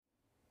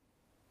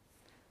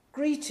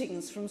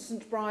Greetings from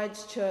St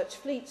Bride's Church,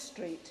 Fleet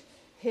Street,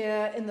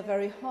 here in the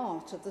very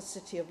heart of the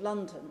City of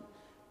London.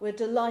 We're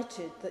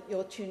delighted that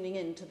you're tuning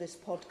in to this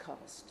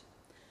podcast.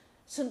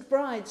 St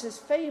Bride's is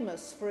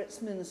famous for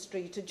its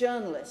ministry to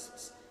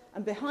journalists,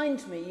 and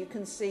behind me you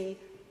can see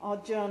our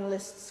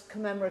journalists'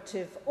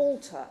 commemorative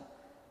altar,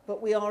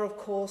 but we are of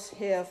course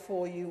here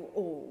for you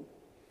all.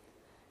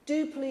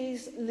 Do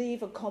please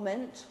leave a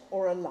comment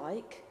or a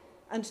like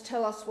and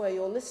tell us where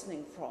you're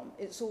listening from.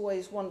 It's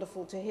always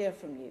wonderful to hear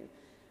from you.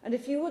 And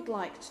if you would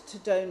like to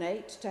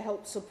donate to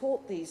help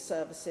support these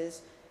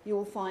services, you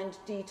will find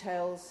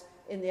details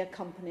in the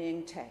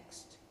accompanying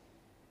text.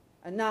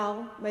 And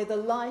now, may the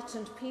light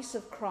and peace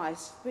of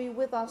Christ be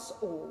with us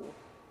all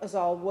as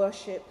our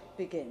worship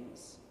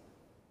begins.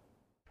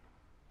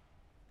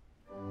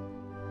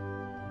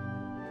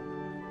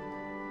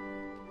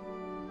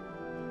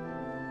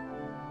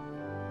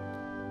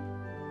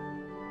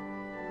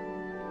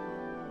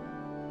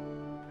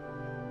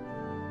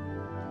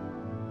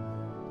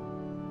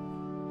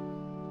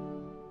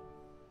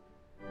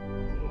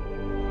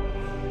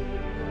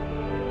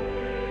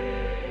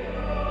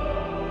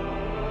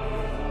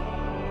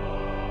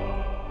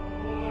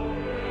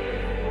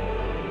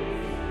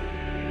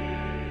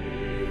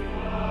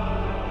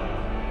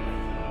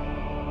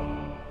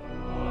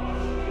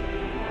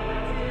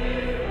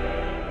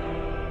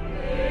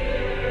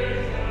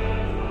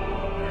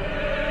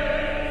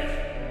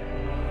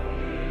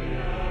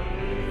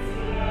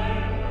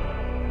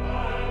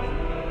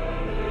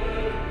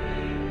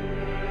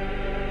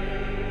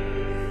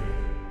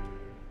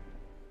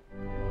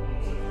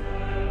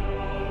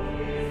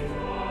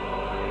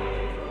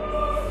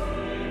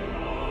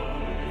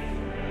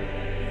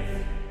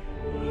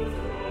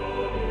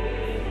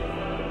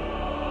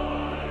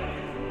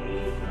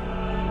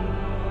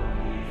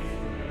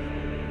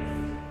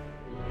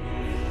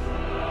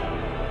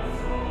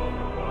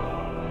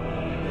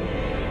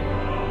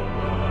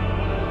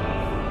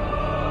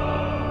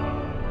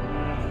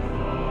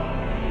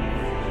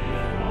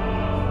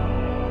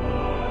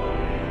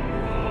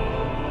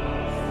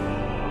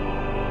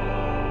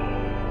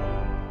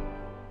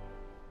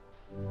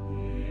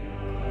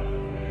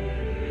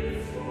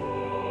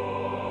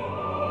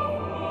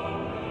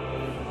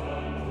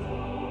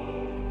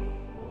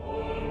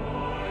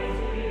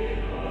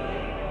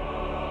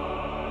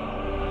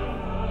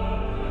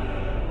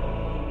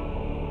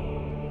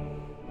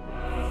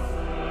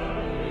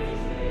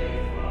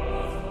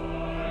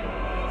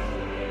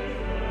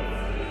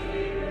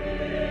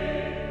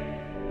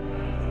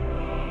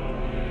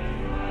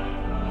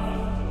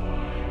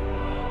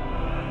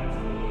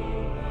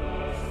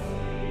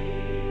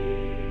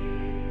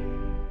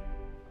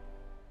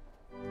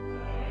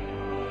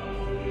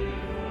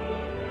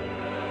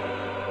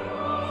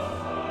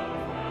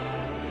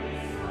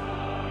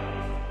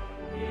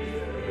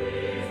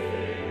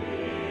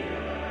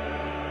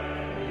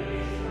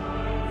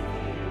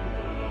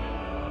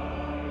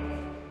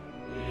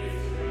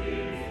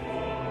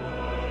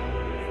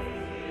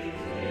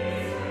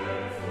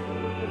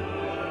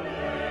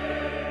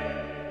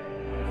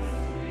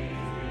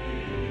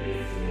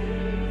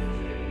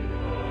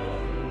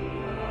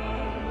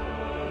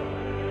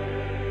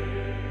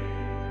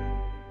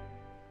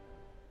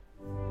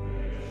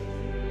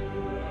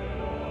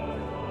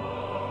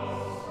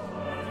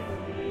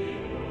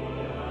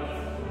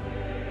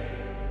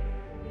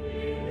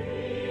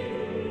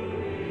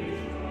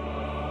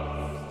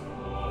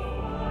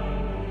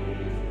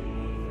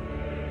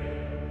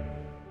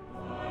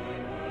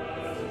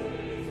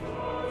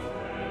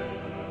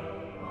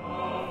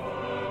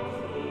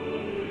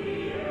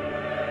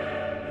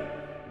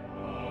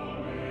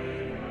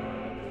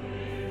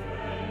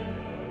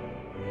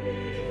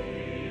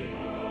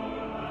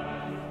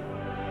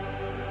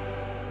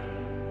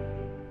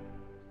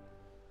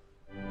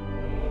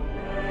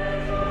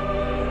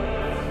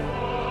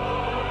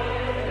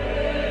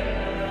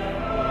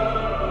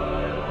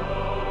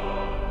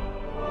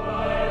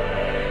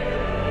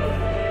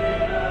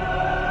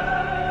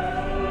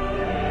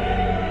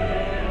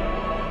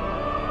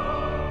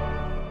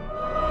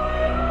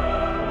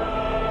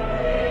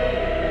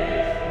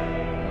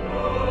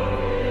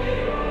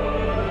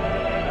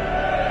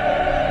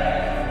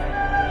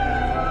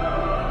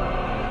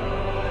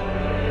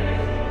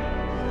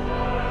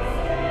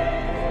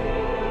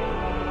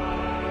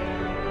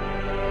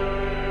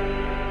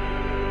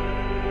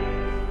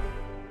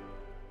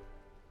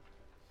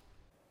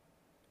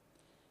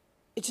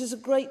 It is a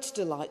great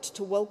delight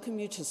to welcome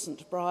you to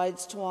St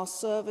Bride's to our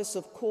service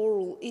of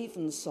choral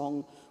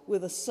evensong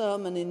with a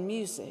sermon in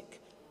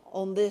music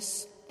on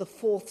this, the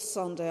fourth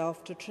Sunday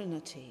after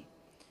Trinity.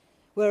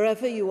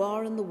 Wherever you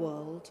are in the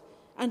world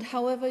and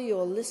however you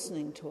are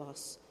listening to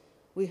us,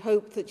 we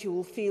hope that you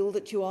will feel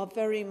that you are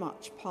very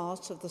much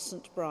part of the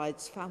St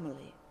Bride's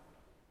family.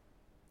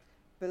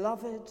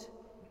 Beloved,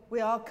 we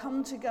are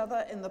come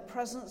together in the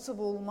presence of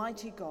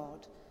Almighty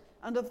God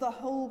and of the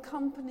whole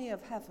company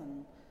of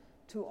heaven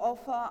to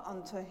offer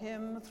unto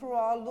him, through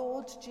our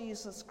Lord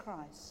Jesus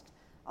Christ,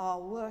 our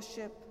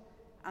worship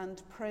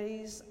and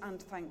praise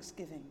and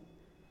thanksgiving.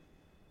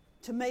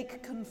 to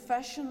make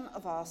confession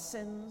of our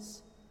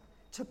sins,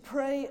 to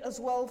pray as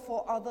well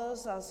for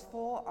others as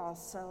for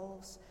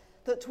ourselves,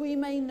 that we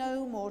may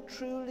know more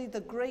truly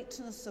the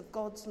greatness of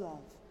God's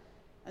love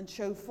and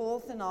show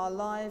forth in our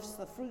lives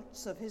the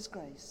fruits of his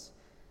grace,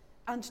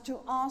 and to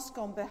ask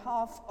on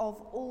behalf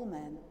of all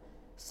men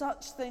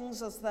such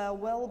things as their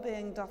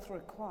well-being doth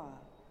require.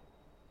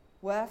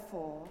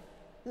 Wherefore,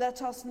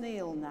 let us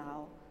kneel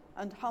now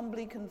and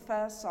humbly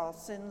confess our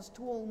sins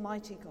to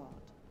Almighty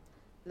God.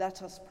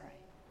 Let us pray.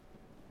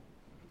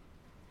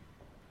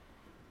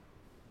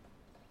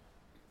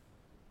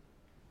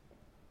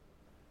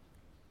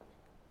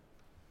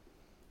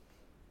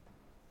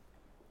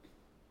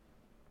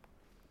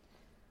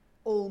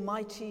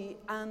 Almighty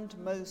and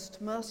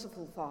most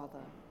merciful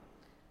Father,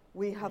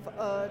 we have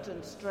erred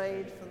and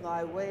strayed from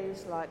thy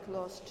ways like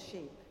lost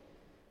sheep.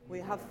 We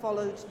have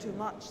followed too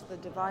much the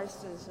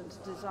devices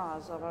and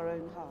desires of our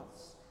own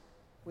hearts.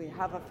 We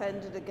have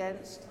offended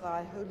against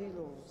thy holy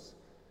laws.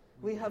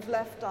 We have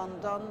left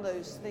undone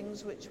those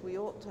things which we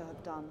ought to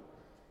have done,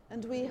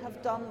 and we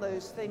have done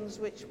those things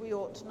which we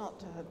ought not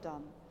to have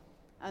done,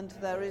 and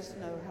there is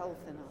no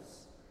health in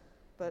us.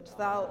 But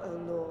thou, O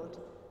Lord,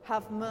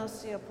 have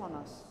mercy upon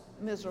us,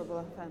 miserable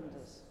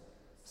offenders.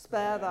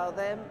 Spare thou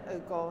them, O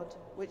God,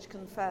 which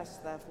confess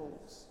their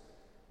faults.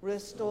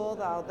 Restore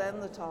thou them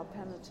that are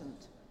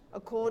penitent,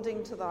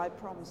 according to thy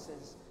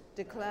promises,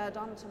 declared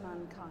unto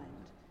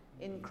mankind,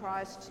 in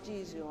Christ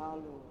Jesus our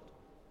Lord.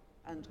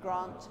 And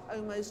grant,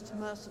 O most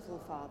merciful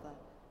Father,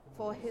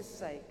 for his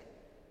sake,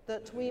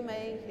 that we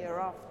may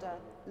hereafter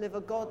live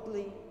a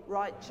godly,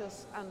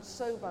 righteous, and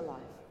sober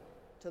life,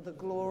 to the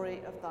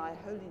glory of thy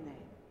holy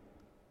name.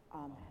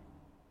 Amen.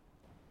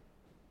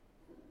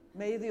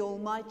 May the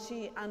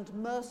Almighty and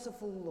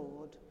merciful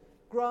Lord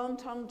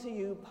grant unto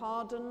you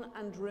pardon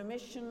and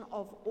remission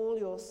of all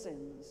your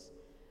sins,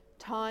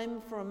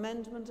 time for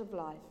amendment of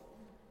life,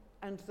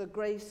 and the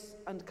grace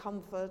and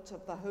comfort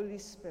of the Holy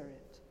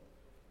Spirit.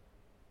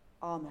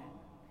 Amen.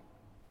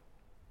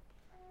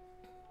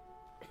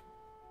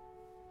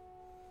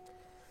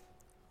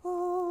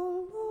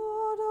 O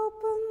Lord,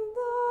 open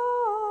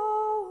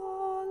thou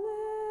our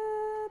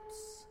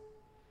lips.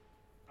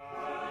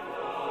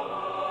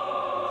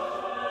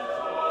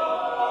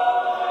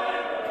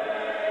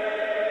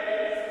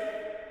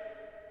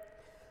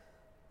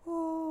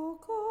 O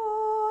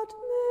God,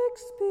 make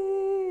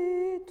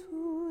speed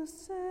to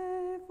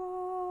save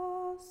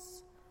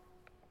us.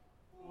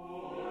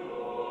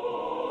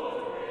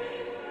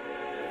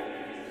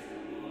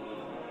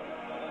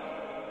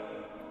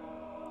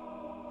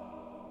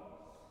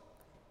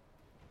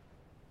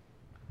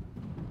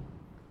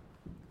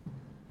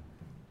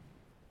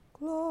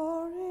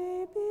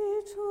 Glory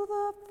be to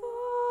the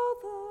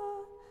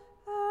Father,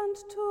 and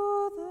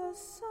to the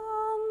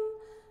Son,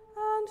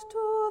 and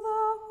to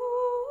the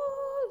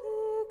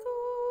Holy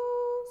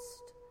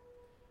Ghost.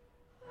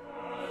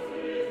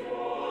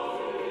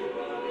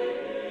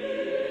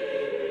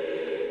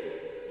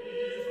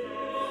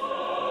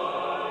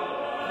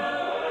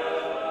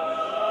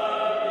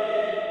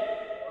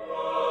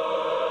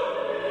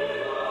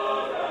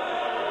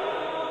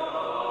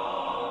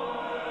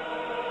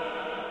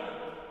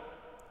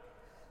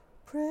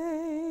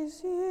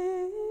 Praise ye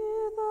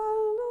the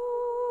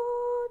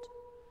Lord.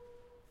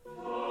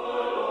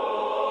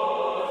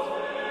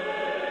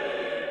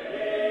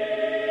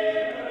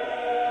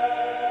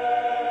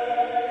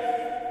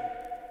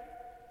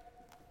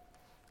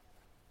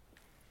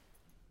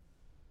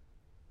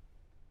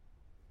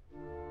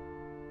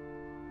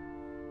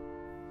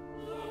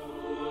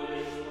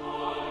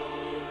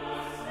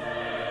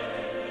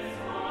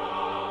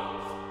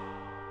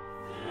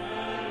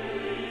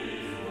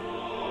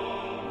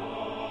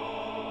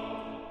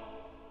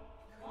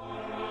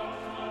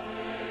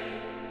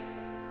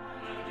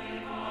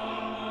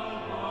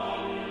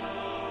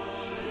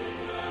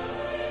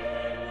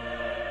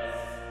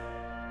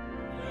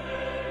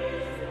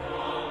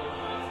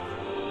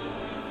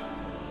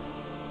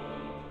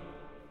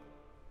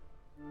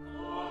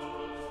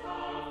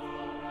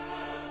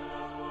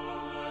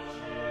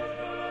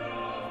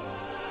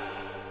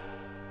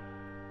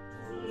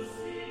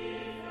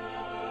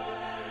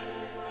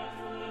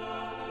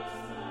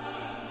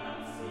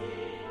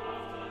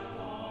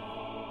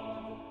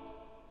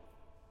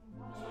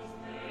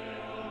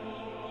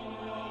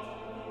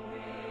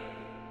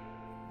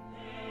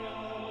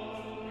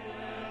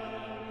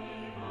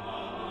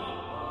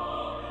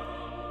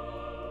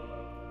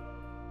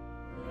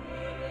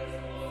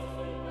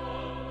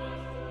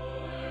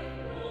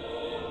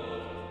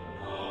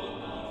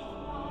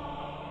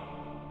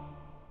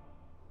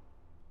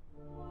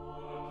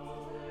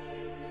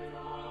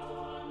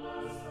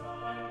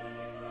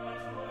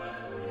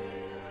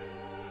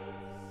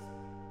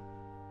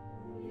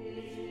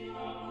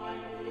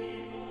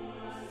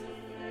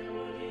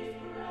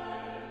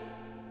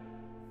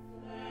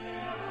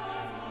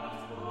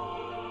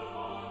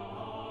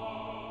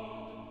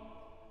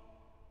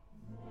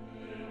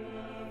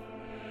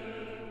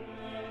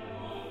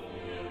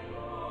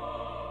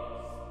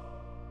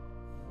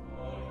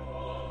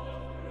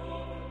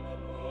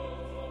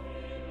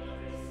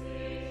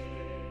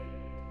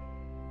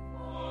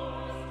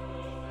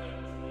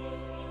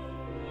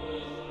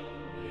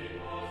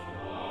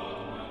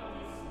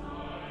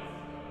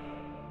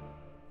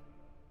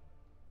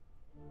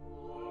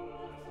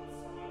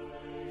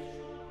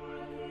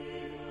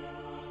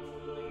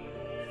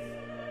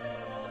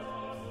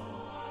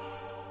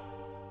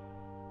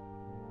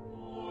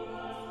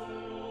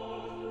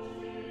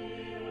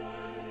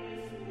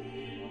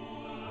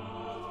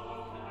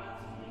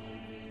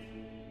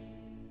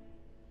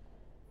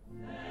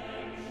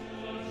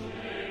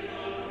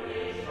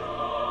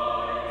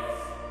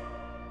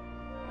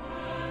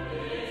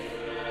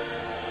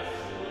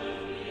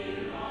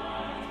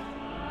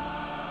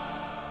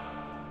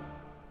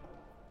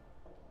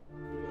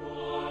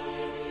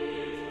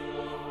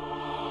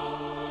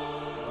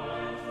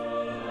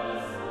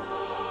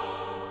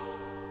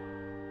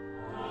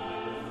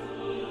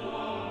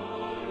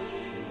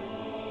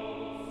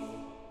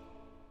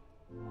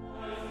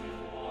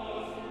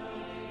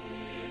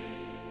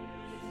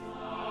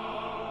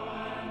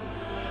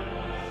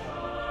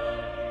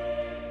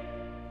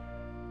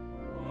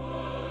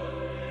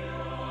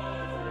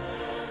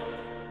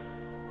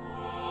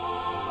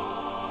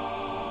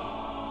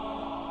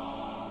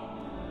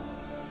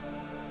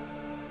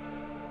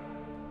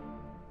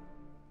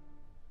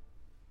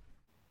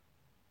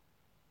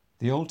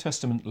 The Old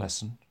Testament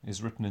lesson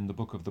is written in the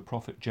book of the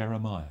prophet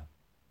Jeremiah,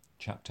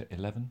 chapter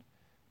 11,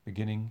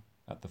 beginning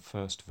at the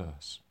first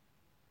verse.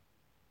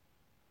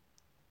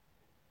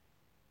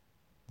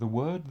 The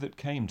word that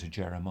came to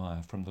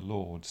Jeremiah from the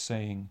Lord,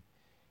 saying,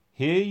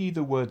 Hear ye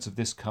the words of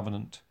this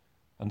covenant,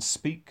 and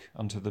speak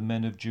unto the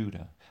men of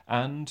Judah,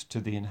 and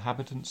to the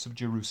inhabitants of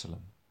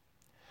Jerusalem.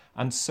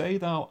 And say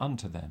thou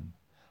unto them,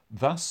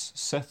 Thus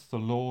saith the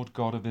Lord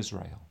God of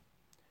Israel,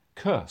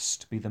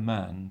 Cursed be the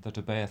man that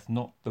obeyeth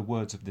not the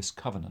words of this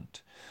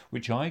covenant,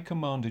 which I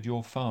commanded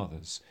your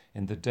fathers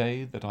in the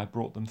day that I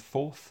brought them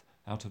forth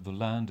out of the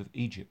land of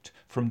Egypt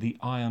from the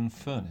iron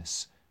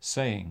furnace,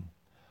 saying,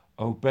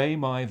 Obey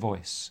my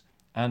voice,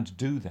 and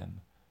do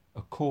them,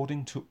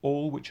 according to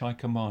all which I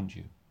command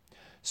you.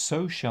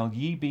 So shall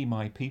ye be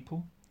my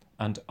people,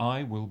 and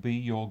I will be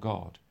your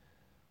God,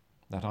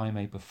 that I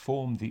may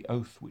perform the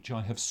oath which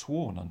I have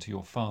sworn unto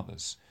your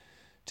fathers,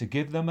 to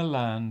give them a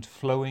land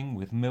flowing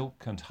with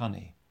milk and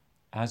honey,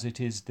 as it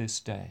is this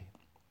day.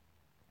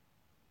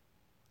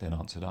 Then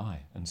answered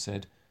I, and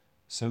said,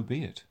 So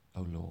be it,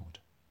 O Lord.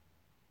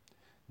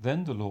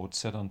 Then the Lord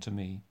said unto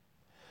me,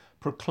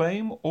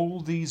 Proclaim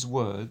all these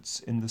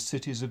words in the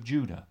cities of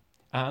Judah,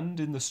 and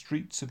in the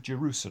streets of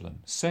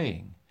Jerusalem,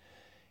 saying,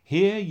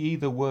 Hear ye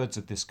the words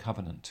of this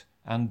covenant,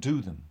 and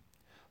do them.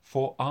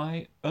 For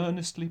I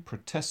earnestly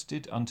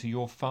protested unto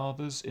your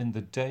fathers in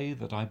the day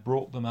that I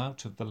brought them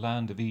out of the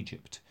land of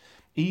Egypt,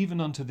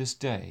 even unto this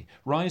day,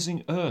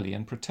 rising early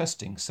and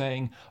protesting,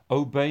 saying,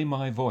 Obey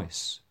my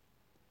voice.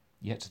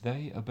 Yet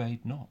they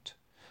obeyed not,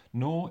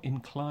 nor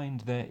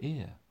inclined their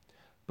ear,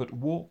 but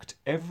walked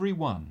every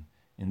one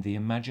in the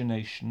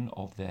imagination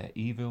of their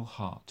evil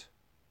heart.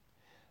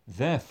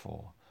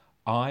 Therefore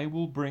I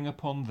will bring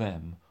upon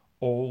them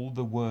all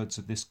the words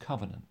of this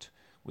covenant,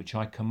 which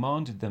I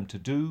commanded them to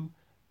do,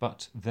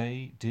 but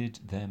they did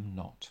them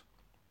not.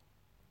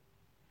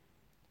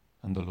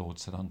 And the Lord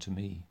said unto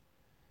me,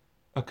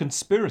 A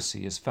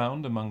conspiracy is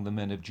found among the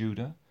men of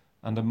Judah,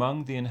 and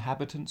among the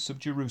inhabitants of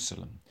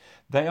Jerusalem.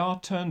 They are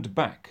turned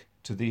back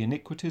to the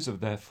iniquities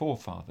of their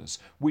forefathers,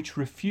 which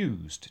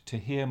refused to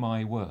hear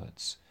my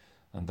words,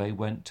 and they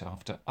went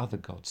after other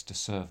gods to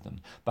serve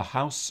them. The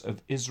house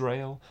of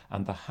Israel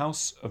and the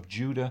house of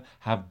Judah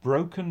have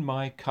broken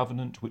my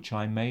covenant which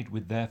I made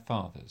with their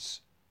fathers.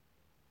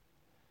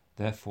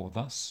 Therefore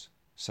thus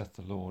saith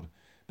the Lord,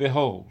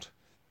 Behold,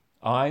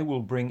 I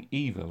will bring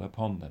evil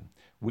upon them,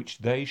 which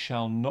they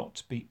shall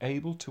not be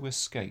able to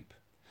escape.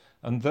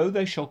 And though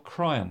they shall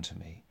cry unto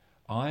me,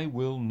 I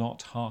will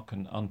not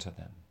hearken unto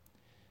them.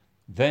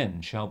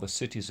 Then shall the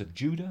cities of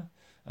Judah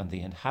and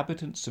the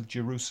inhabitants of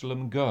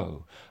Jerusalem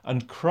go,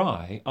 and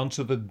cry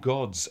unto the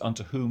gods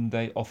unto whom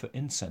they offer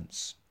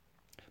incense.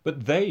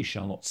 But they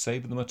shall not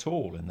save them at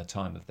all in the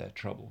time of their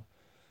trouble.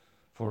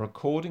 For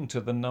according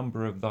to the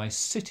number of thy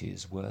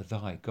cities were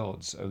thy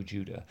gods, O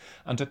Judah,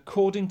 and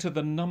according to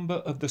the number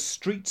of the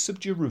streets of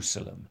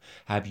Jerusalem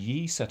have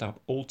ye set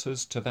up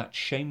altars to that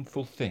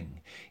shameful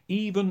thing,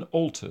 even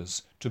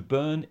altars to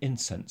burn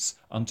incense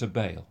unto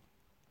Baal.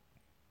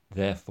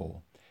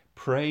 Therefore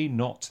pray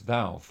not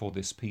thou for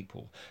this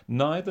people,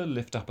 neither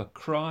lift up a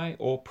cry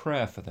or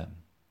prayer for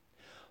them.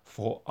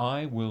 For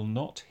I will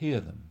not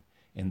hear them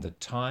in the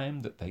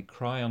time that they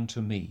cry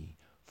unto me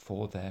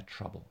for their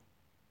trouble.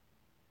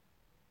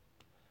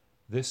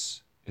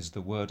 This is the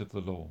word of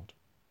the Lord.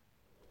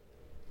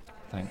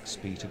 Thanks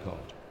be to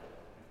God.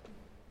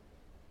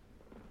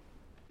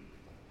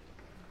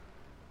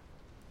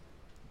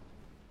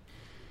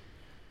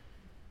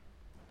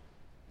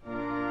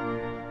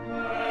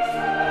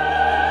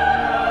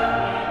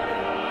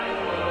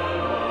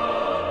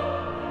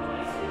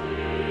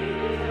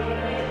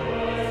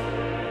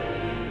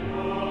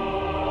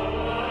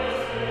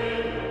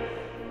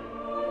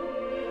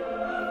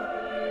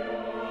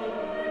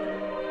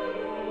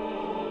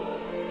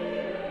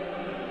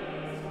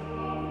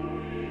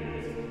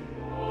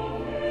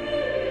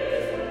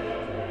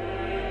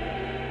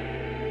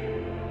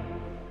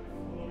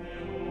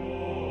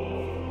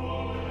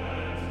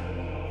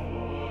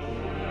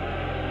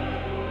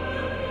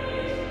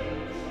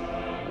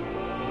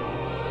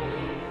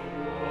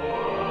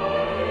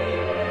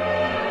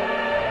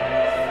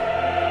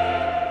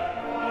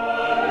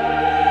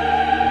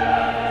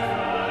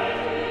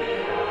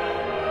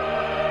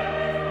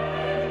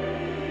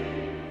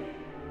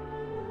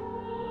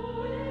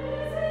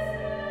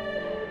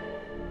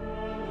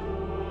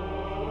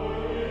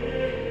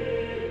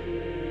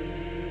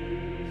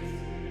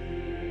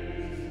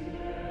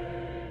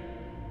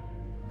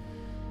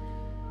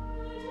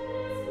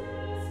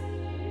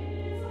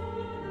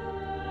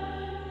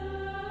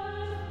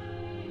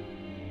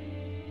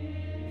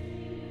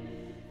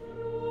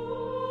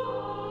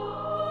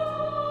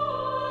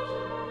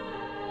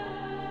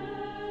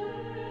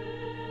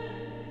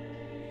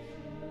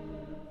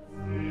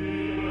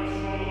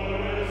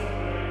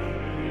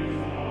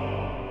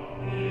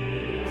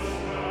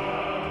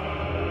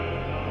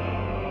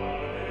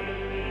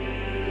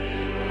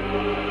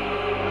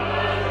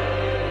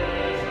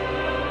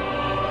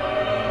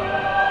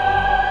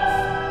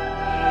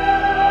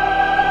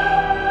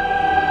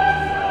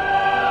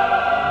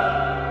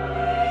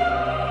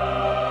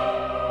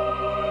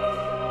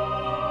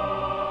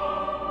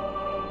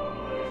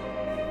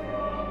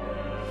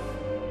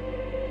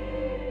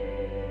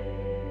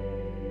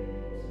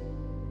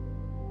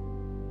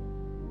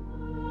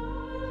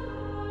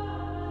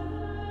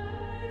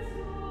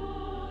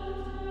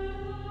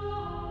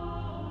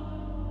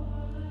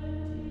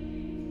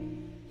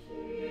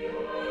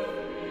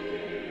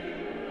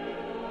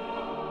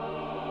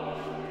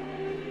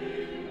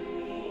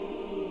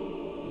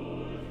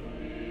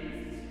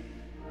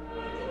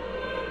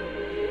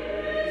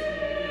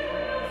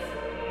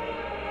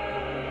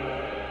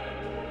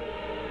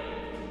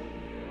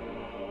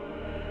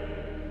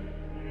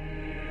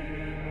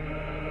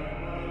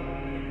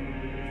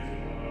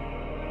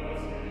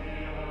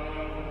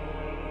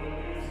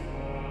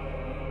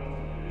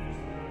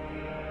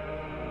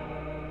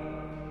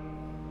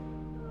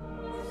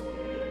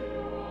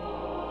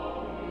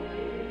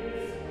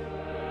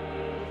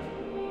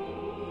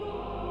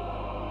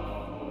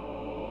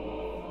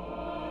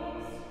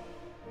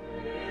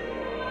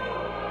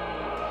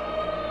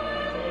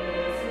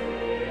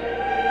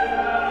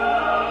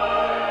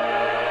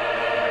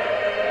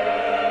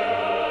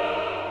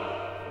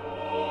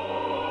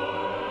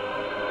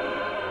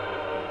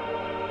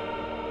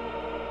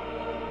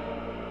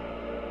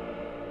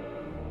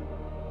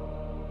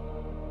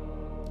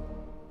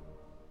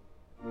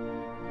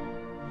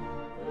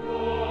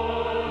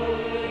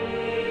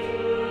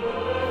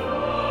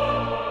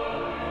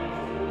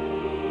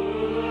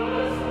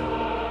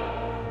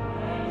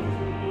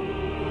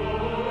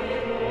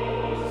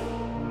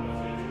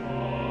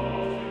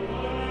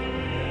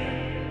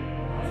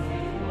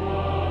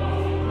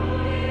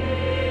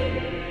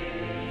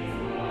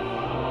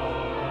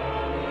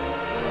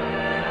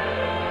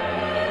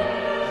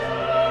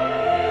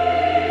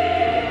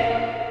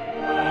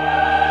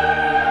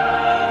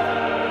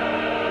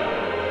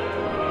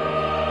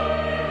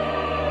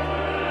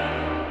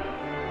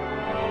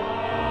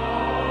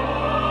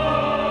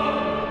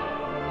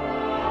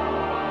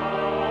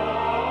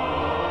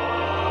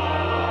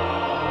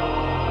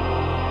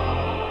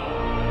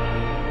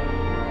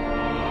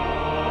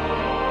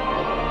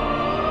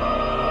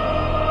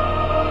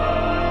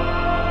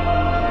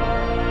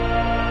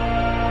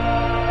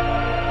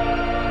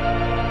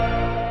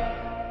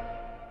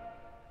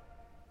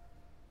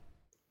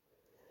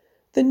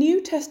 New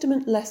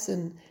Testament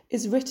lesson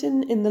is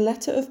written in the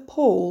letter of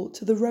Paul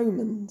to the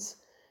Romans,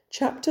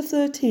 chapter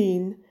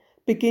 13,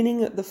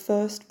 beginning at the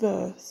first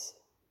verse.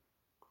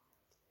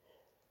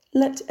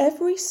 Let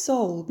every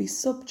soul be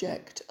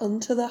subject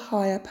unto the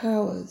higher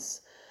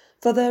powers,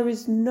 for there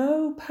is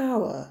no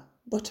power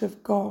but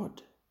of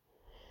God.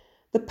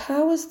 The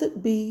powers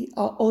that be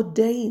are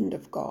ordained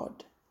of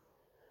God.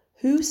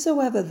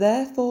 Whosoever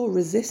therefore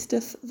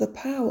resisteth the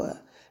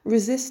power,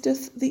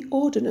 resisteth the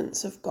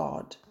ordinance of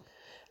God.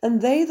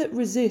 And they that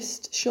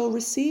resist shall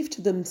receive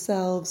to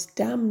themselves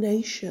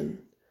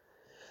damnation.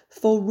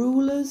 For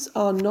rulers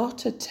are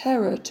not a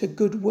terror to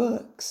good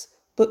works,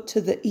 but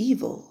to the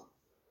evil.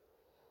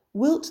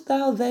 Wilt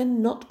thou then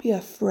not be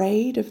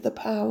afraid of the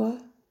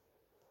power?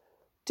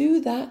 Do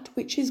that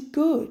which is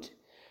good,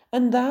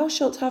 and thou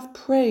shalt have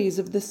praise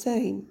of the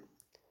same.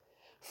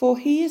 For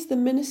he is the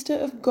minister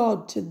of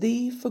God to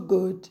thee for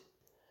good.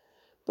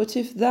 But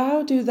if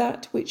thou do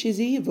that which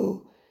is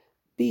evil,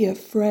 be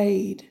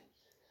afraid.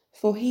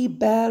 For he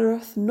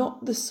beareth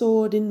not the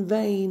sword in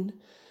vain,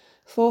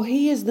 for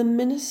he is the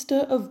minister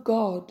of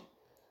God,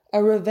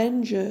 a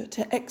revenger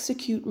to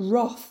execute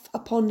wrath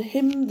upon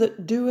him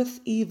that doeth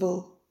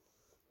evil.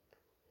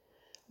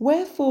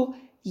 Wherefore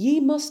ye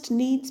must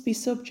needs be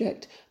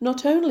subject,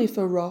 not only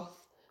for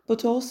wrath,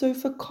 but also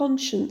for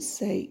conscience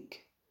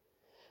sake.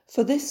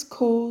 For this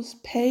cause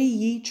pay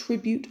ye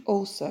tribute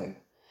also,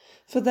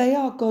 for they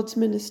are God's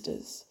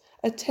ministers,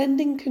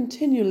 attending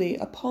continually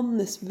upon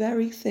this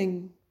very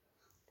thing.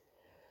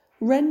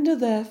 Render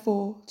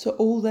therefore to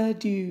all their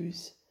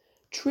dues,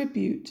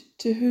 tribute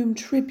to whom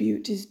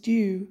tribute is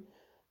due,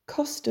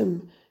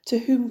 custom to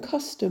whom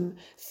custom,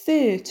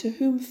 fear to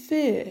whom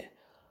fear,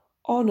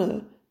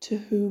 honour to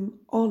whom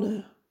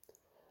honour.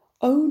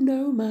 Owe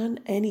no man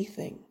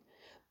anything,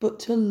 but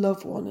to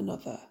love one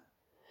another.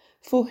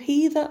 For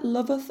he that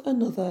loveth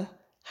another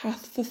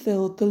hath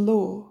fulfilled the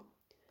law.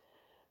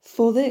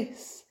 For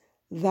this,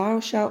 thou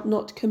shalt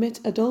not commit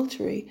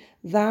adultery,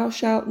 thou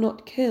shalt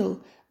not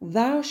kill,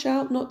 thou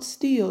shalt not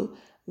steal,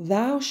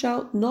 thou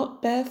shalt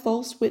not bear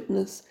false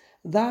witness,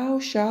 thou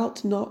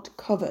shalt not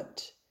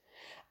covet.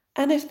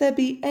 And if there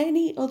be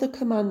any other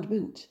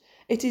commandment,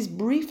 it is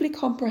briefly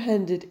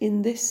comprehended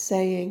in this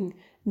saying,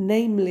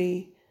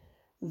 namely,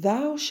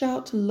 thou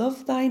shalt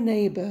love thy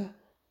neighbour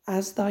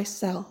as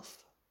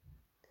thyself.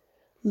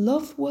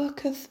 Love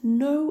worketh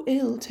no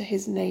ill to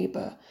his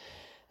neighbour,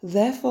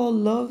 therefore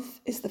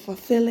love is the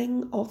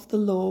fulfilling of the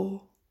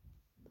law.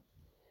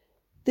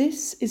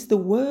 This is the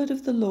word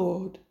of the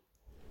Lord.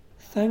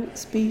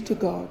 Thanks be to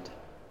God.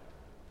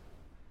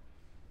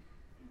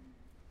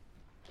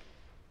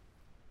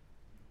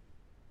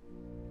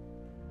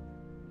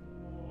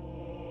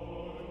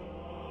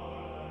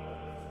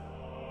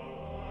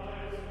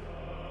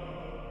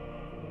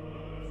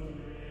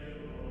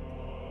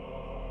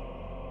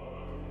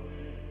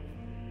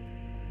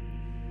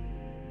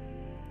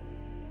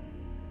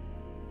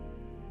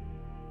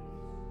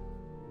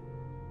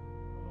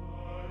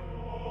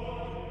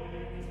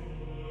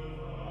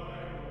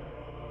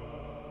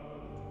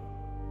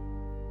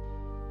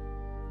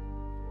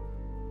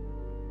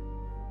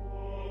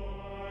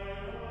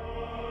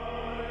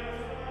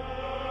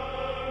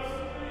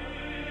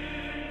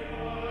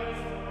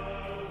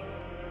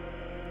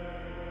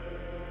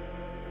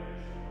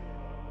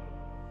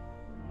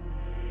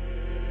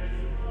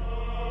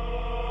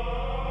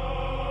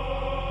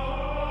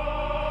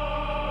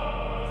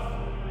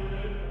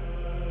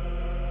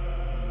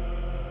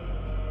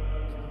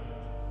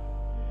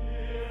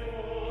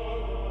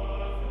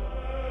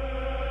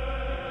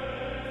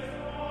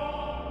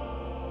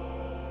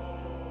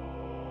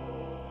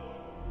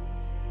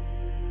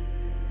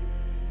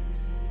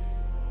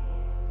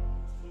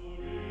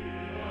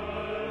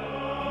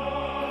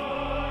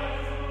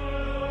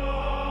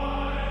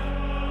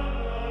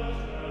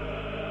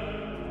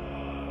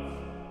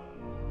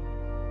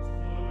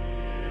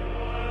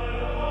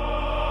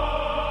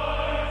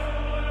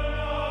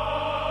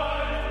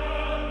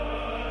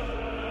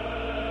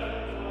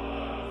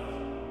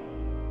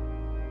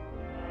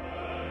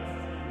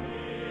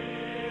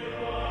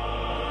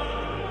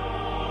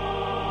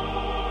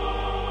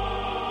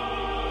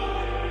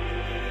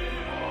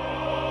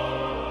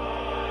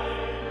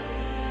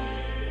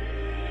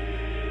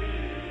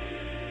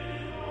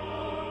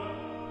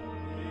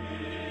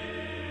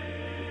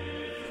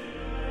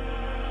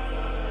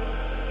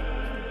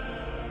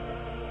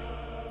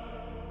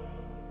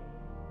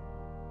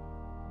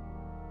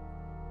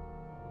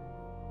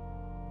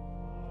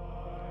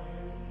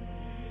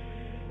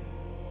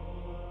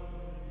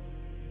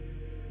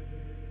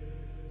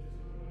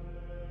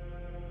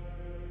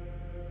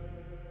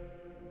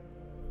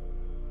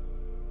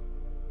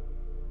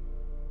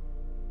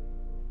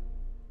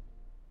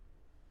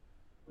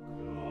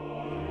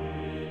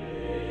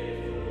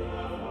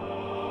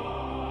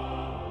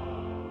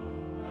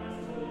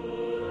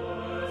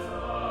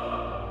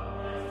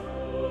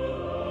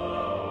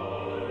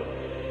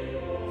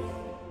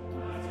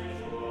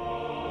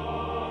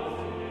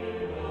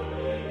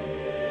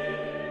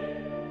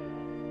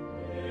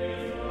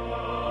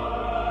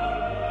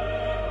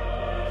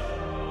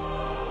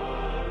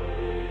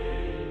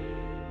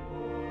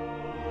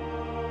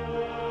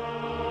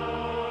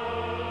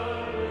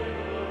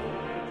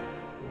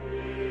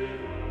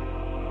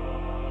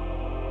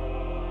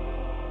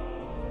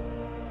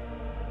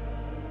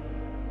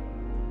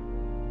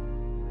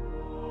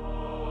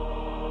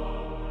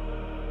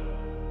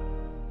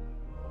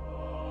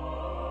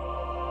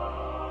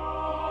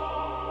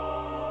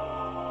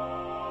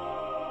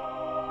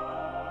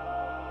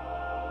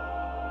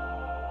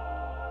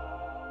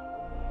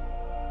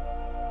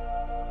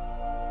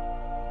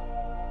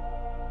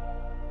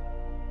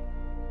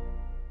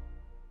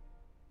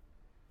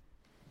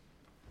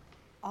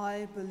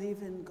 I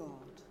believe in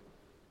God,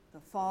 the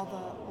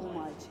Father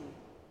Almighty,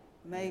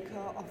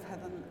 maker of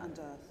heaven and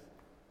earth,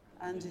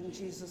 and in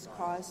Jesus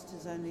Christ,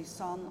 his only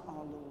Son,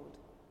 our Lord,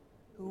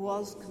 who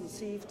was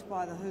conceived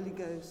by the Holy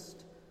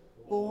Ghost,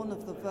 born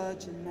of the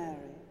Virgin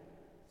Mary,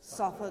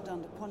 suffered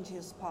under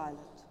Pontius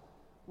Pilate,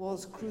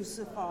 was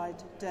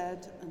crucified,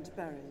 dead, and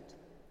buried.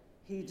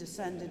 He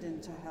descended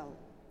into hell.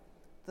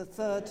 The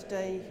third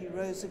day he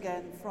rose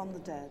again from the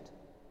dead.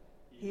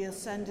 He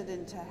ascended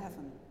into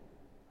heaven,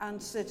 and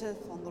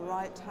sitteth on the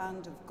right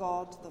hand of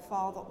God the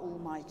Father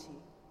Almighty.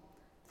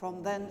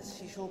 From thence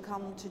he shall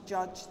come to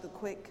judge the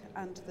quick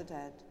and the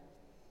dead.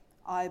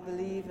 I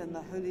believe in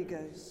the Holy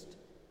Ghost,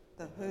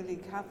 the Holy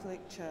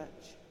Catholic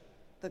Church,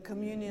 the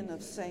communion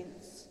of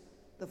saints,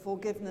 the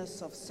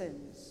forgiveness of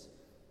sins,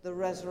 the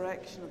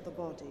resurrection of the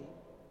body,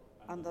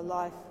 and the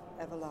life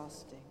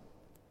everlasting.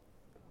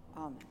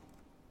 Amen.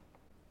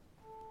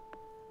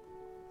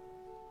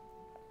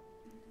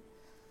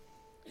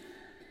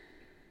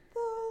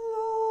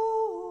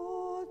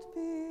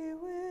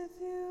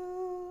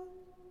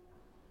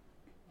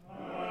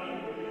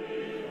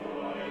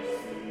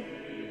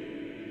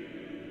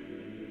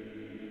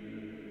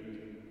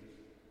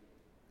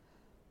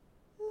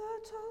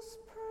 Let us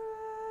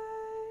pray.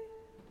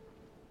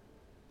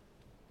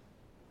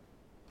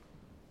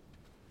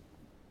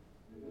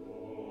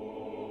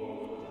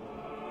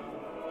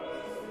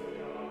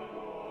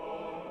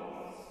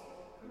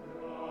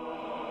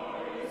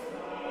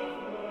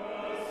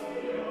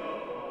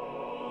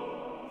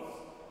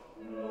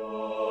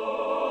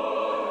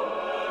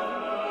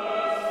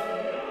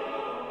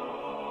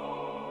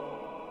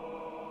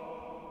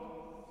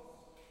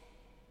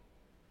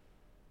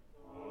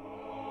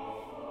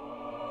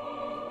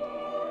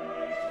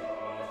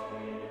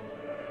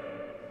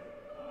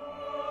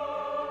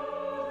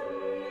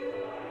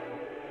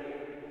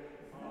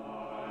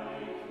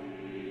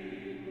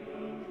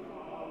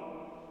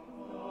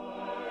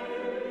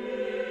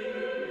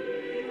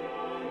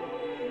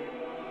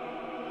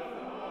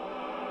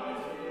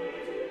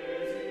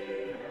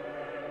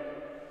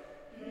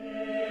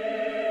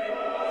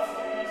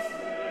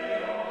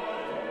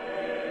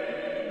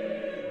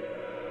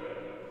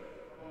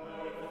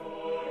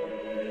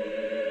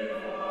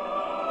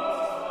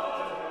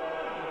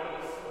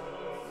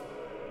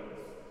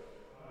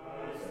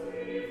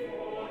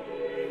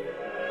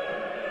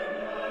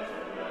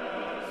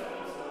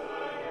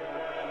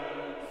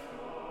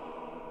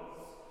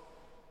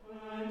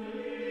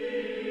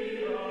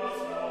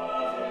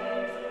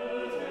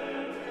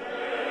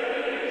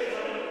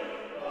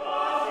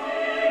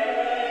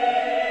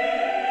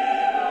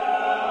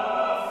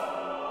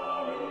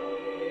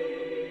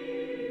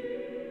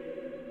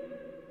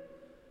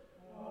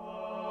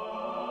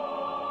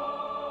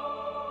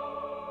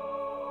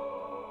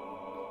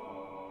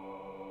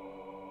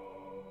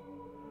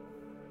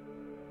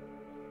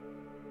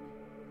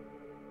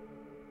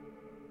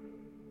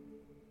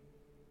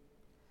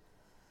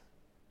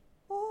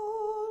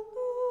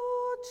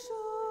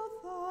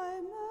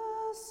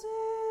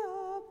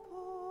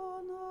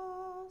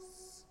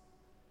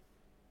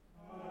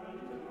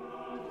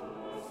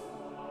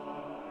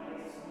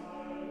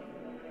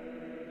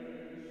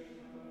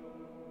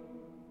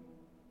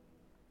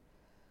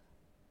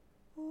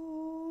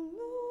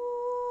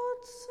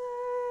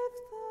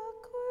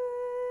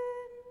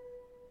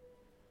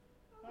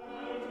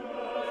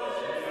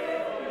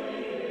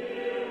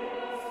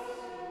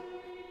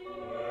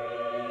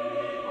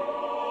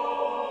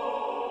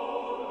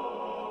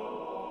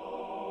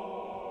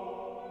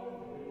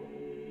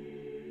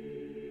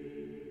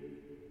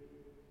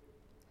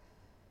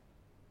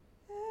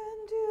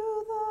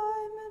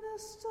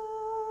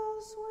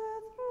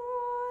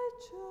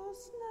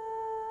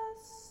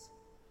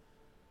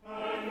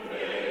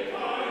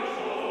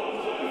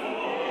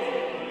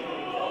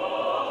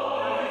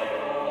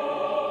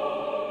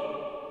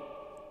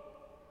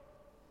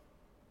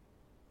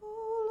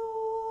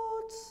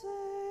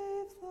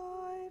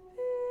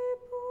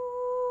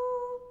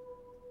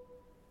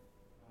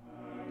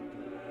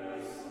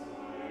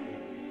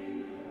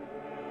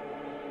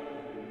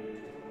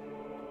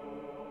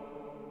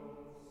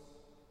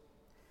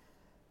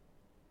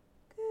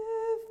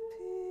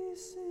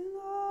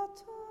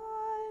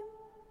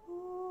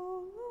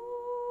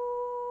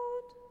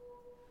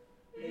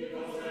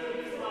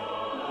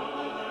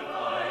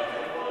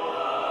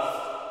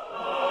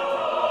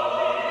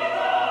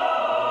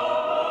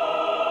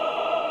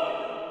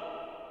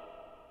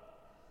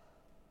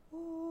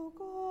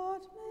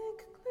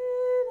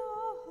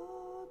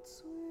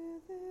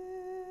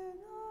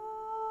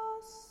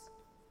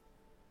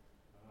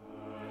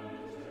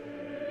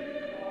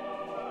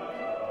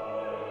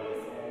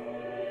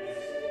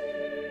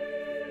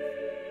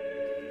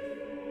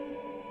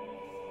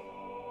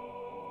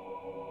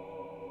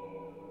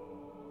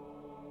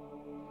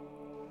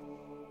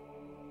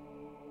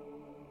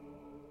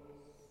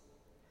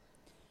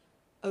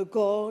 O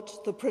God,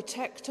 the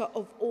protector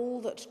of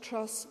all that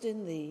trust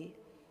in thee,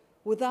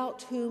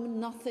 without whom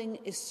nothing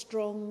is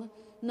strong,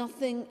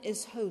 nothing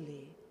is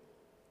holy,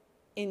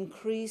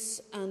 increase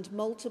and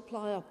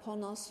multiply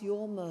upon us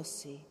your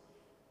mercy,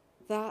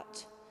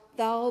 that,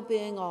 thou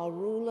being our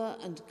ruler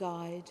and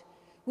guide,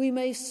 we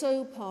may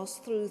so pass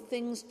through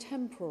things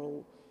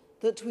temporal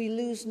that we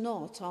lose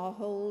not our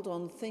hold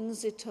on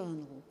things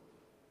eternal.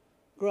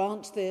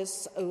 Grant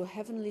this, O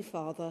Heavenly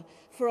Father,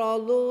 for our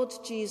Lord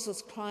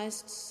Jesus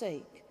Christ's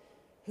sake,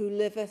 who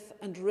liveth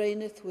and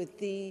reigneth with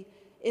thee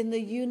in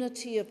the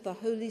unity of the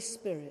Holy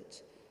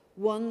Spirit,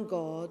 one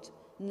God,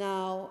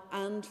 now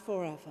and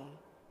forever.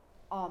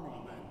 Amen.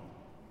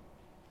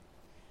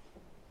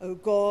 O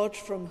God,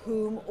 from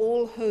whom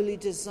all holy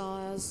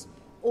desires,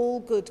 all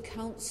good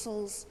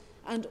counsels,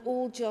 and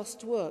all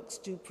just works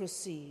do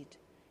proceed,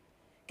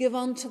 give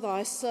unto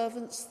thy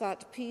servants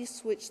that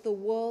peace which the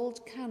world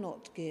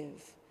cannot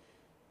give,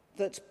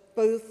 that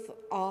both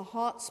our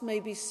hearts may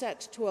be set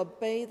to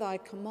obey thy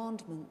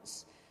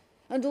commandments,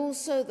 and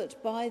also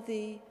that by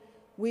thee,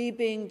 we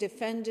being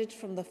defended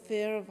from the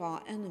fear of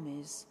our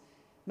enemies,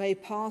 may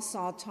pass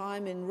our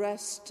time in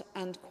rest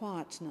and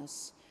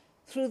quietness,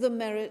 through the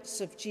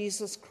merits of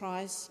Jesus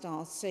Christ,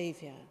 our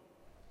Saviour.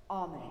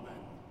 Amen.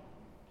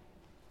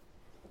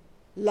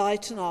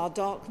 Lighten our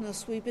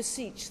darkness, we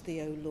beseech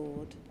thee, O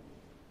Lord,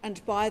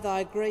 and by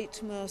thy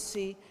great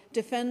mercy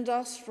defend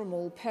us from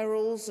all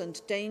perils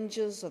and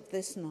dangers of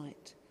this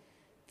night,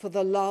 for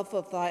the love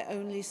of thy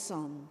only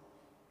Son,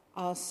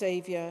 our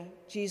Saviour,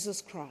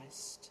 Jesus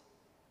Christ.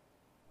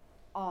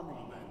 Amen.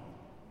 Amen.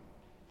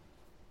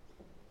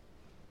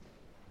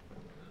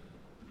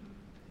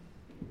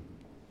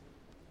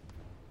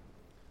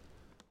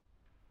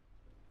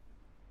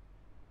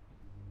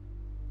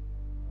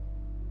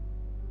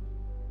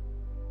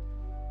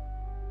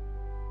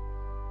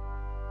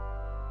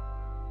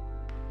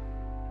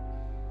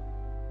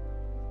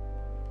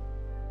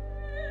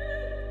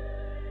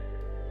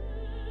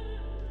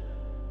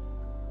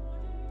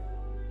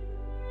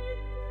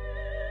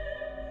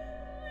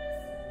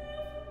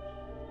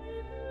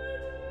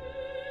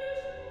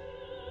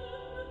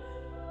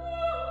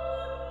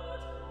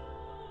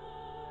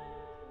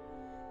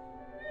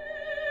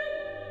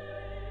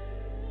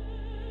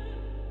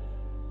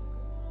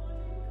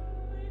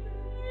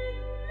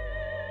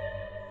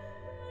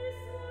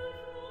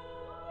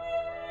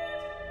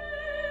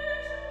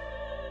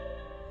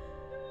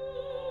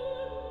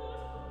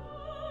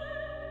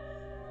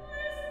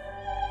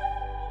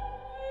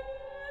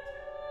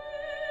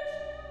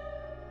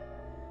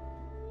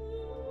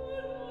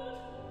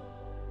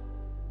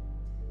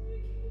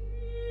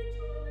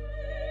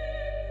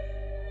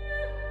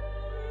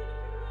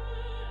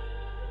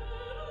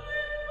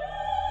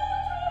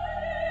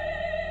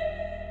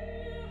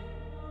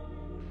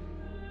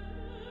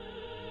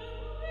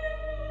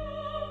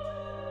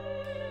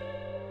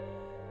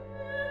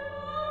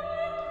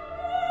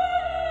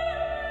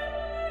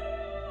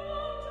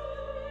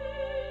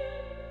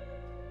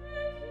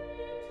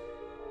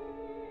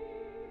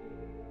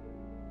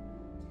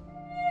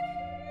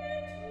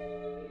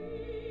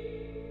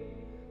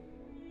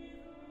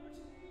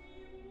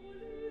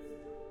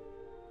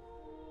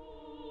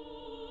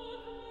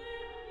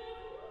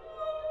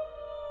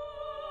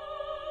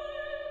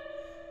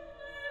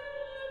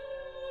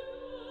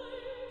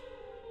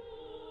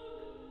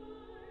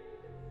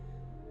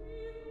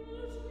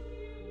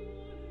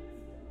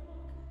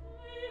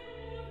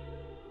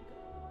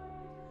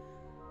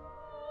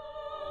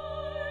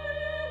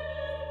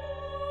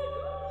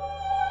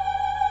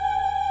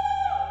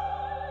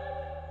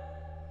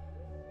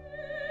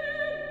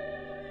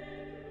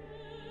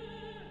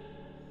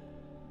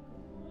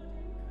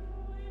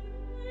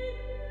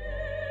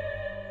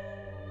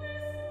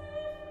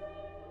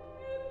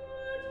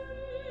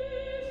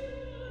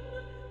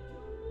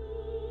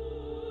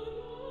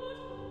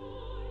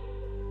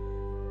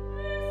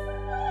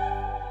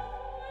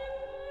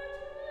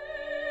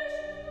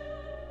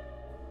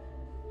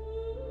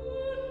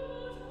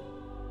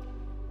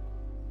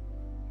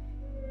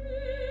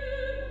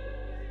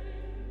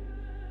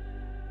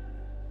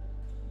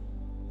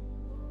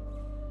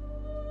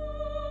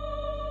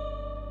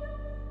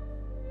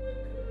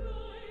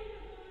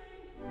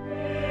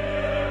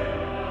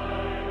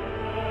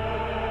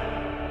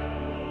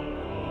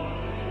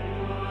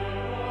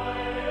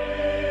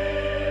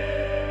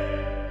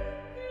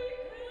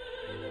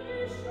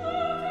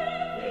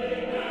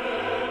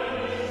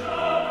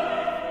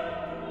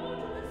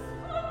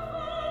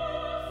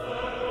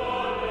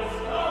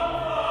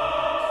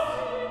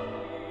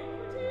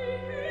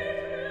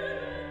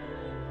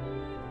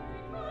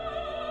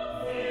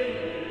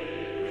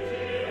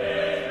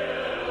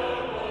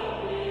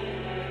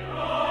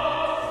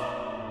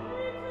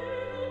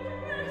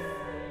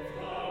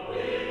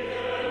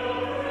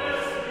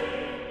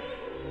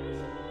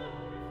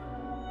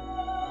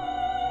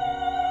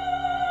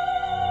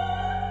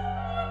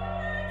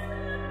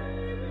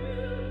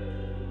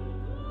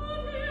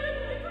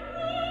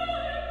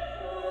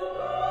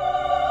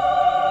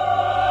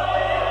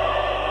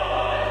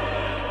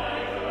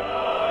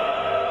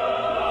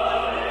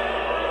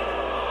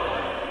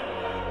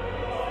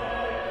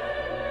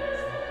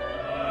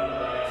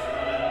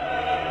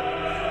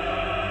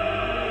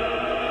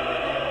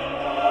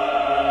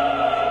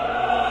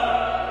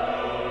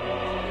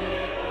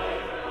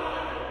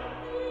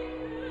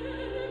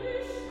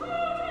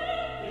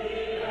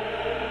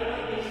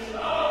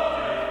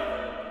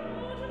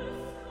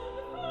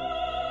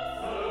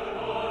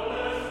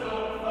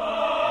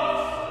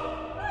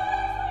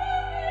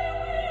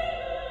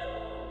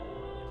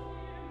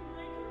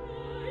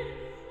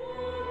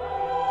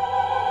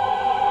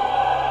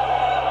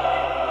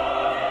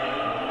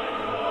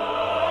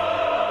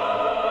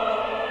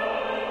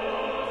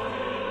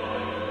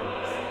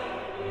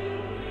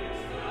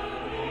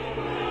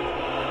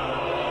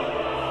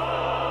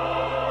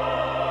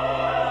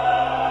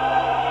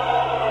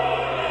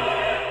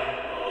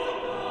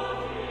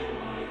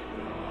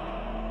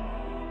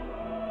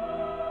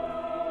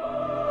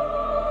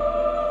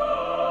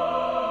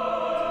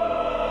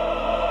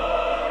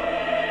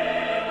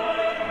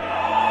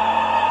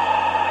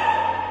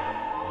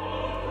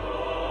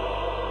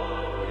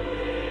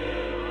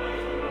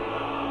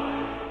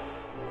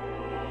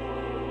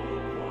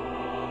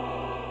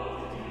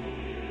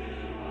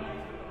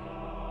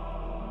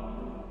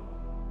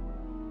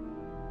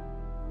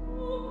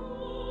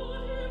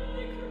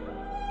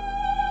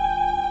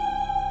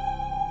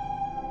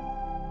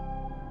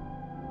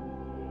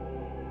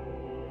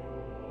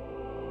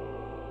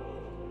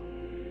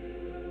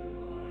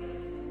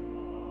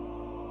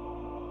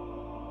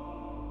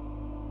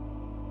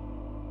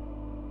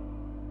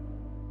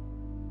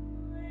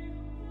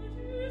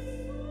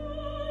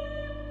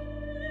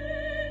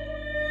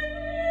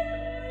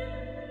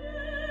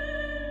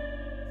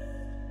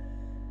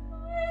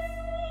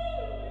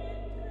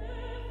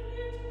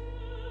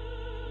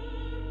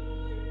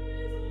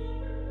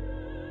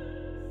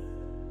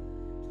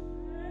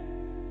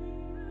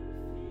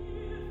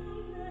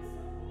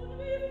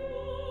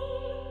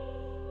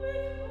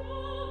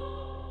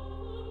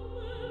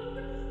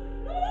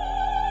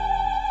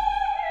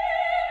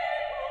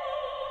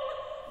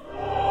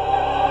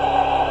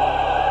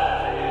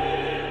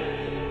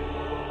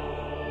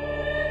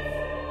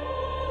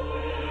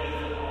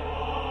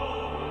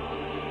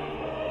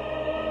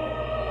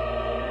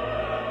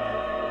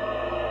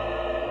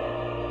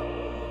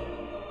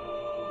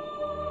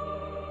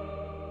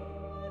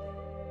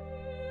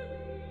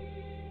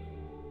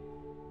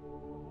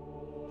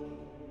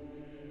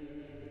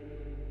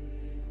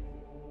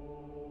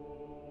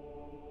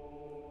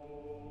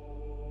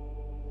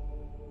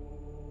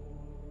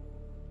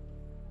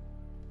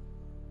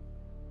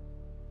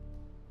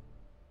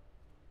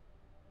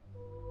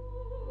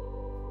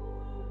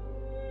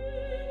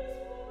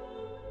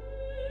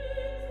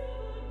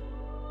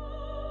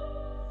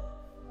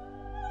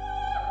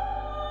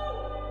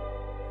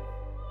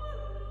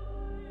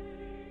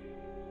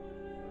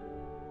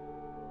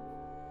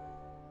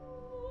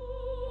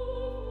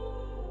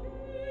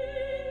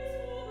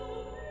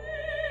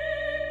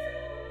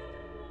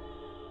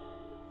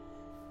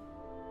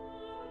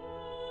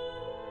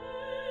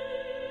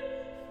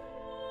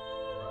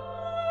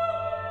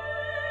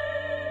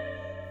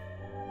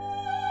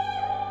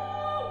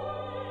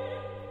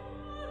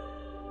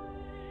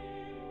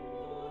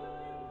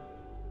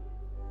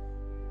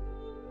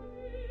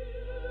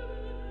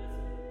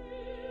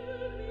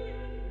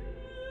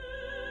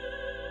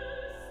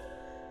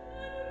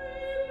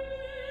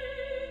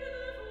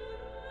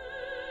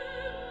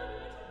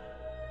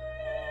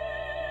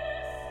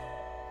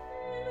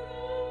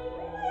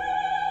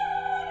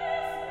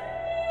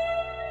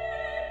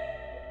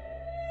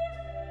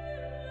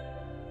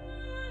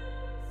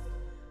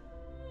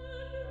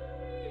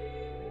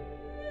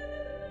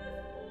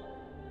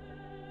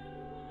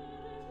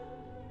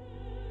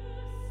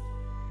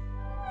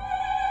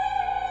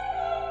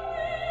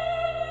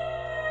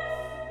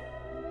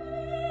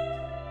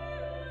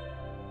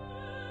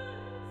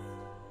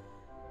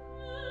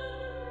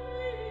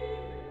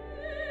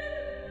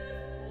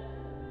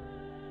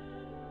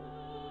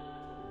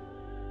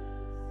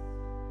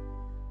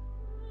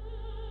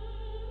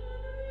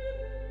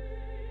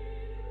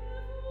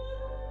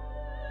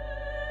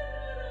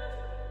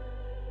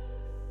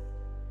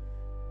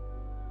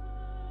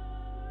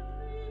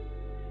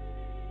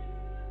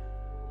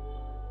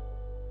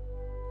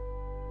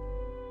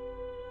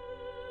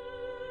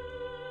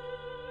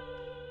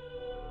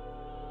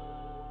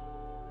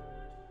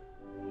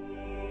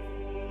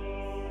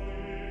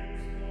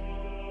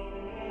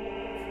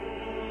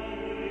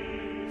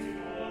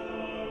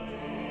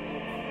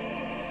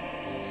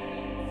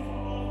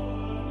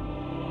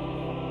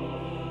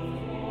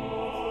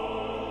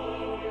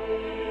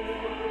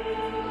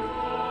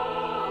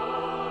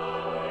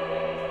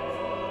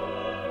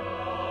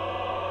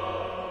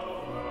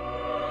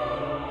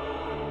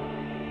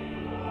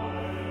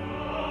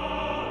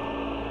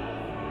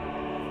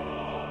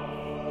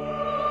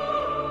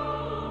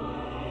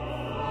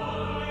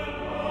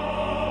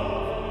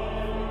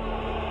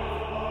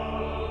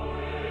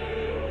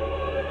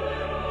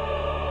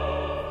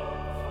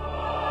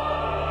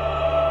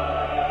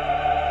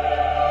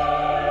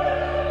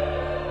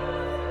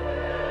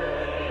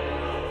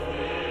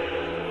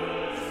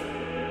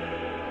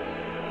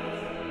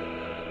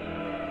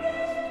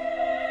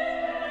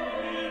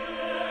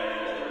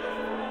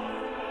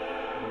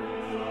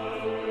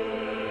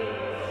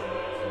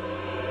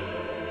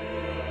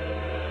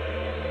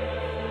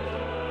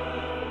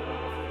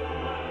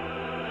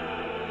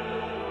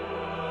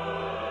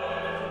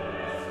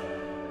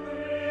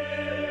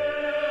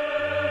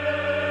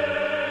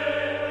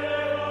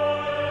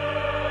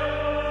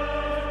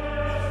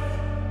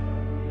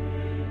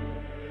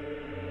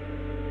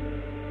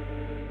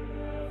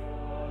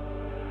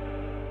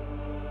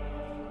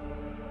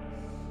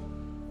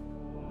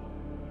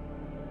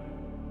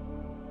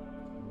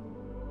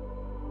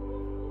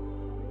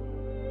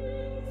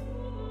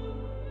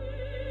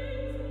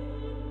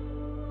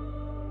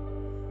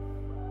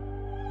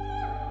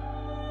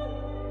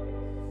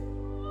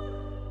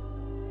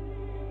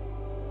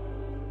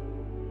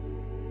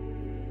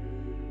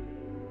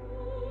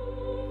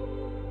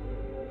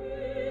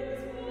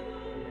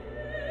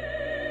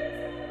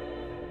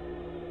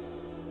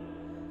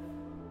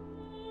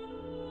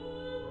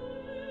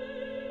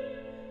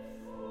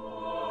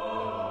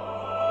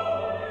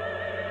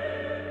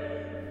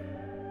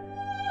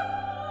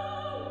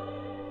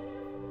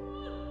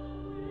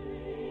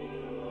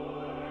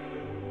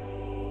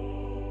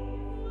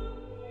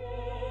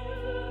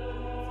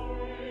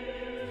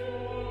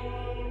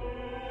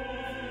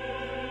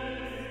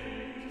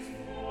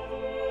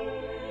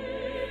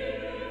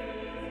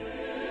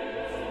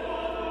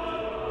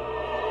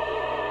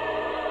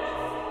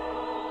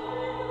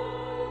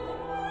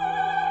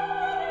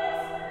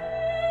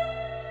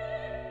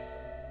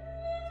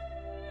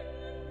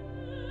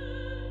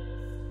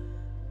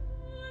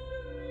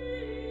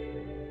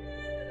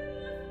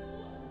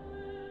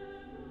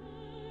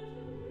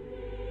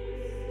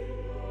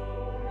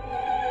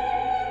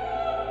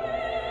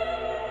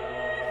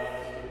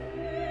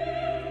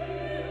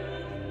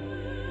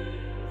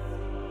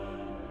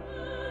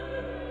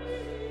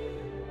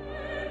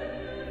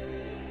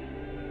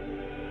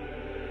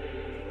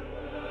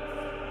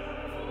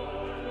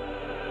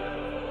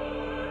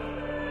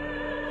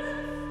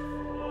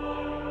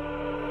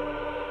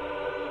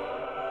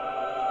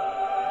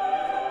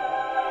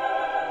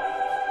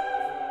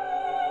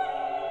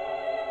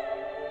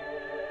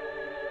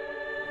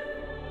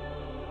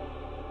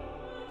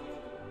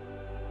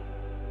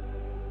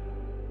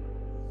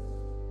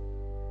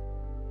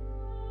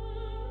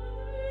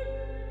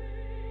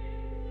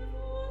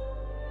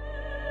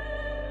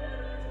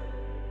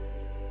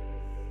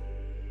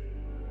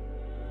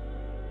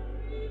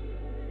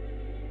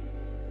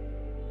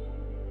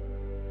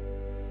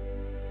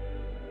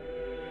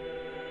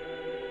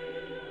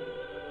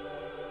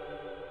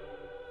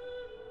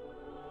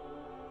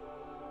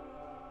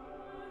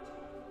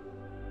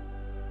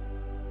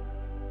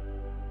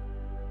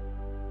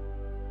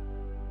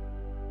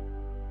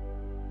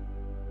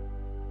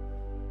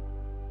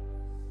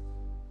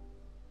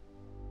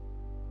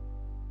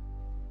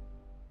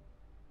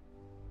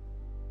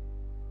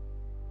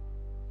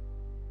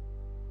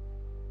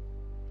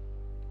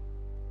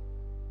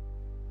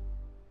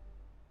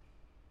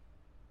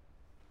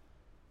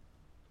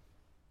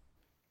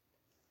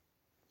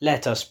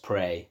 Let us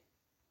pray.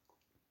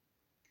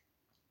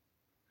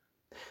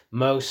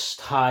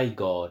 Most High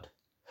God,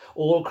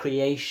 all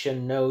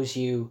creation knows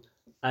you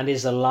and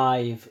is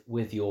alive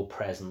with your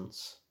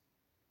presence.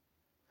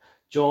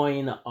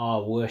 Join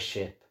our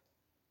worship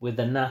with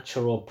the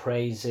natural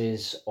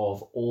praises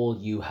of all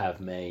you have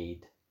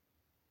made.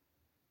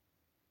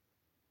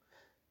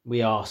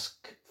 We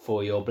ask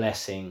for your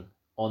blessing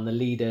on the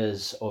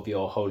leaders of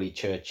your holy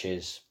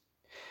churches,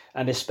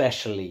 and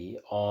especially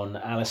on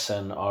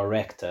Alison, our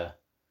rector,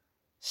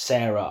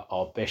 Sarah,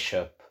 our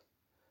bishop,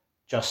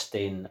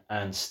 Justin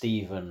and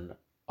Stephen,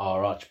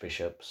 our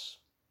archbishops.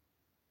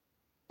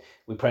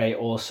 We pray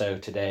also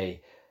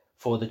today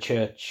for the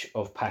Church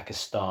of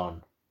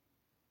Pakistan,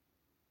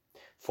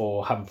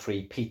 for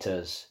Humphrey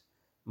Peters,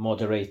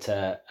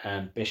 moderator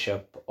and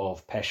bishop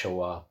of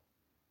Peshawar.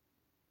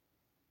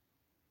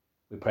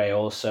 We pray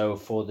also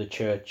for the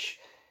church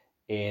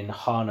in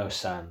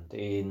Härnösand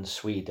in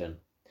Sweden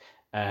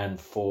and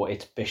for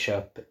its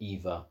bishop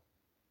Eva,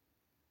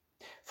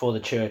 for the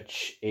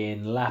church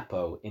in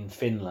Lappo in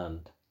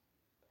Finland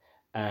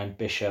and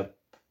Bishop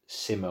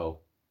Simo.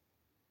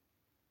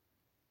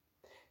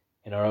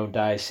 In our own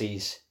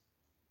diocese,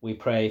 we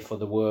pray for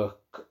the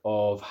work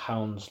of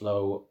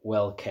Hounslow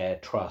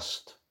Wellcare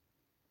Trust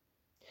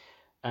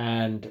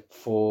and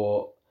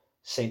for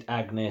St.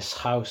 Agnes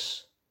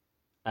House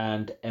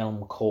and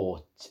Elm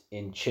Court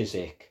in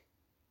Chiswick,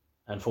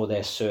 and for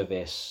their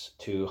service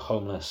to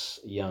homeless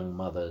young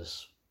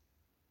mothers.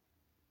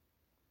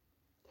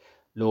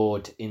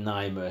 Lord, in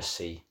thy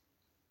mercy,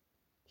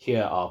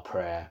 hear our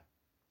prayer.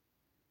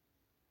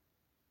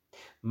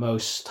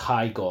 Most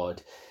High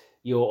God,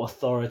 your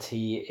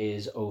authority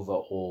is over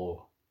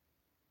all.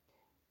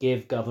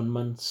 Give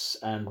governments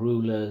and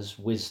rulers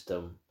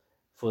wisdom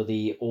for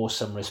the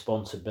awesome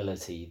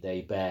responsibility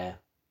they bear.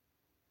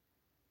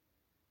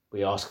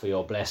 We ask for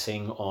your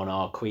blessing on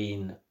our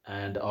Queen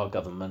and our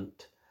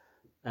government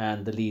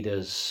and the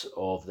leaders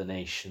of the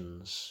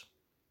nations.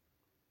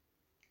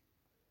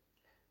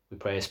 We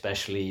pray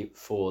especially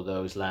for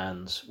those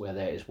lands where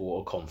there is war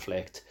or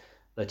conflict,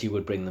 that you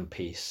would bring them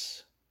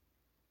peace.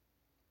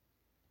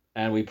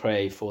 And we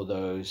pray for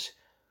those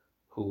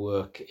who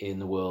work in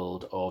the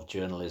world of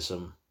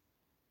journalism.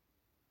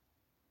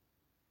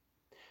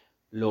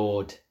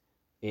 Lord,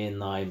 in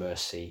thy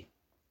mercy,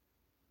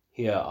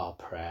 hear our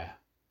prayer.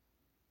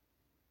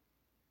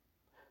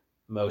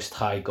 Most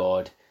High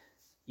God,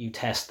 you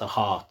test the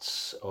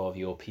hearts of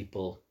your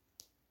people.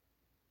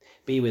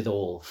 Be with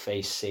all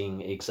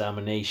facing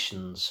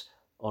examinations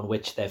on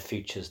which their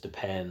futures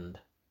depend.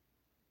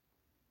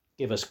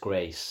 Give us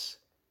grace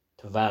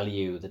to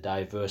value the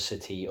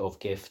diversity of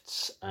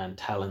gifts and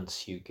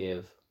talents you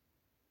give.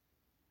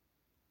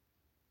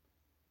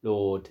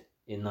 Lord,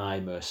 in thy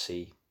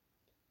mercy,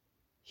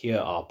 hear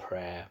our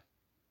prayer.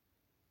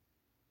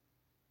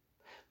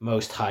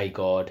 Most High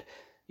God,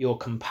 your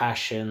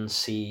compassion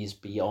sees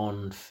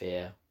beyond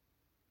fear.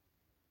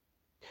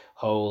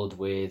 Hold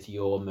with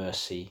your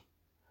mercy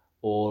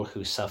all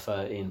who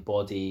suffer in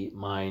body,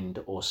 mind,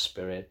 or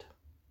spirit.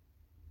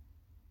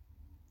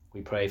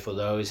 We pray for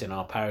those in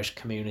our parish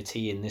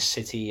community in this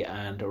city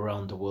and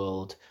around the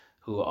world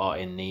who are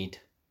in need,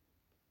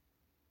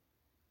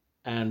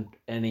 and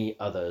any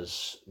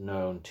others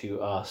known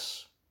to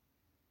us.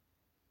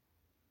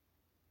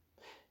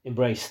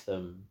 Embrace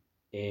them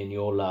in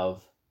your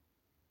love,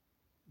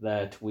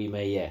 that we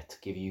may yet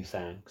give you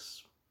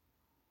thanks.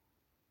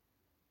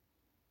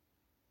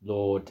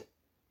 Lord,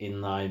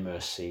 in thy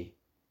mercy,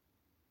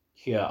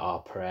 hear our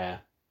prayer.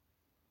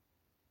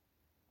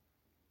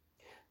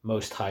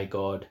 Most High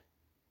God,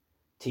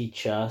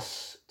 teach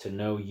us to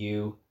know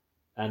you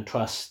and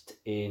trust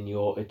in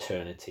your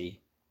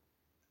eternity,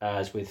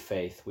 as with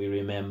faith we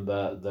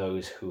remember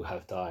those who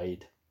have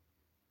died.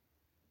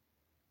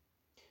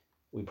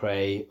 We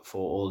pray for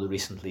all the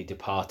recently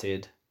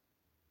departed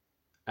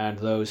and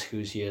those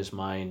whose year's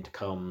mind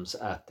comes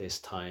at this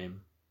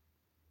time.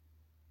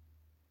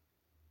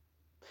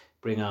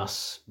 Bring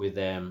us with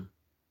them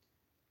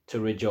to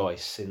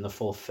rejoice in the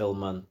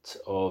fulfillment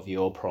of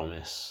your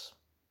promise.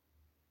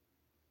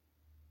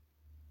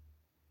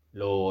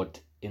 Lord,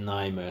 in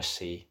thy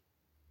mercy,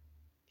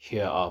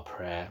 hear our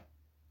prayer.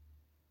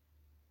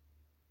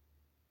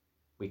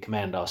 We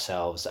commend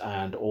ourselves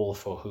and all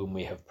for whom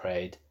we have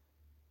prayed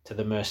to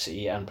the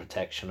mercy and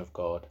protection of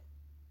God.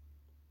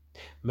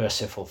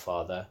 Merciful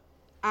Father,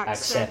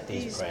 accept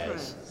these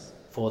prayers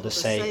for the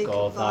sake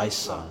of thy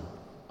Son,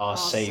 our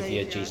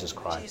Saviour Jesus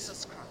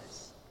Christ.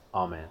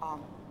 Amen.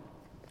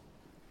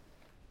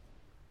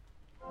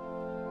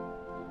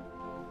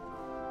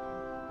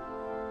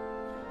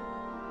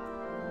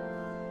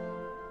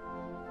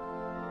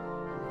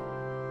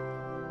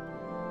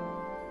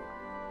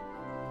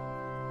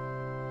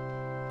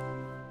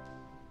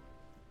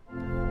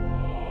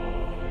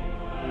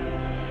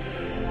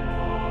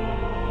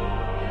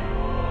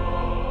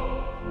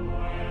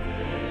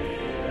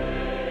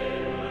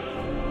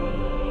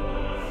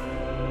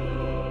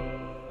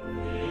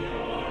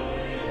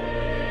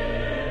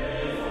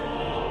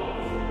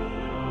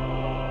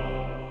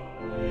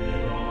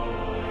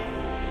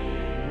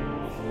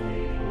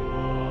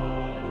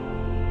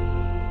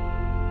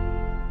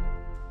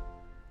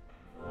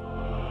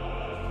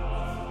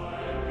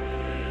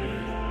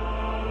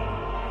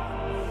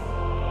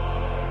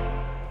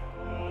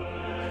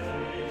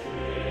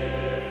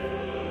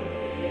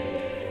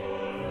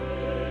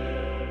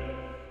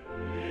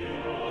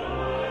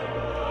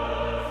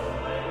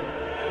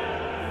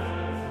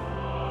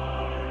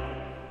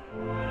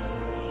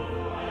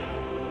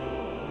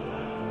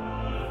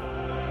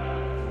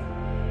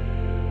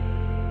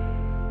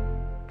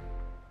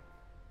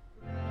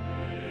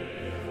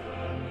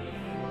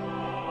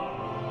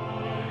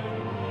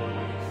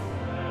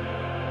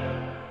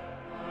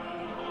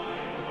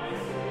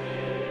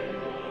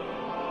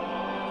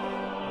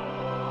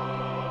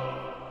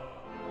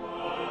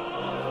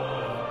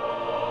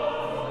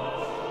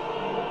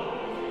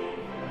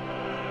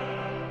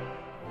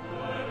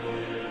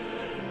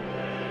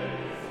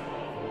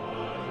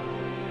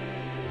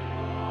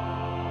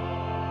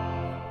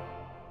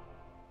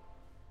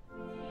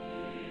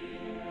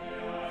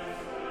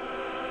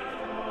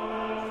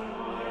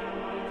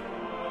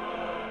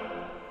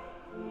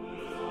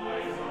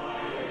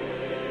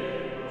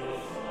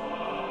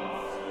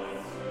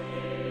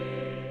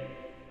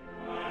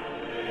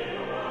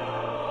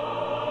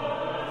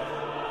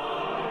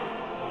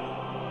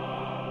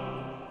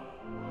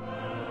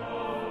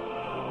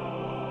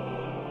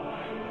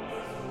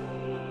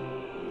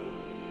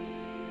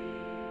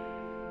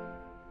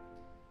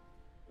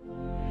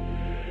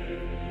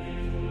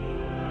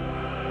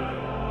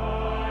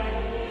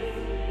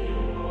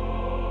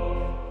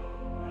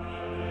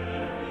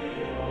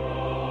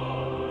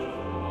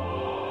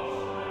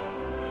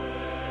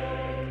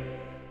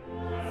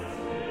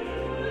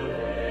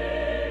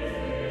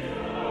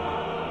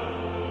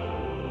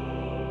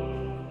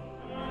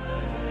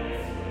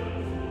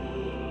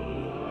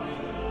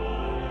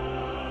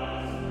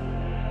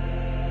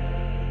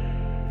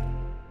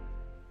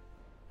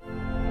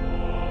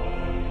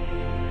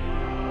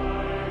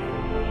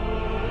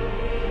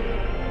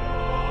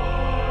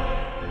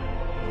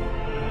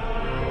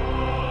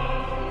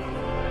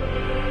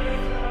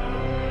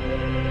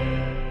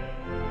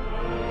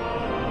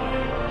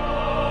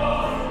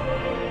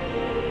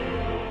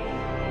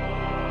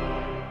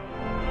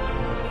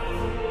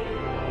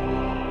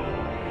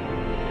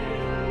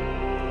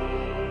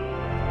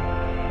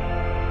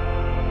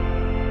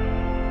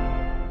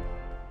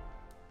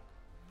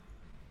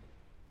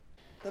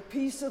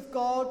 peace of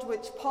God,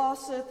 which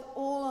passeth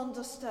all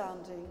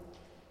understanding,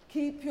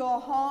 keep your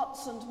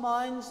hearts and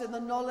minds in the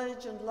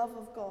knowledge and love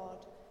of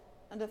God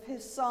and of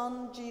his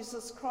Son,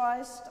 Jesus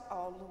Christ,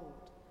 our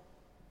Lord.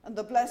 And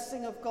the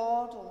blessing of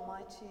God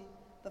Almighty,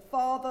 the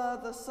Father,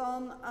 the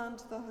Son, and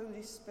the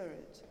Holy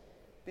Spirit,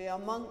 be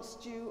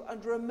amongst you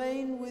and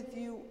remain with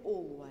you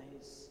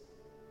always.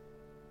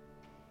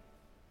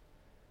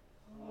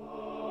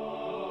 Amen.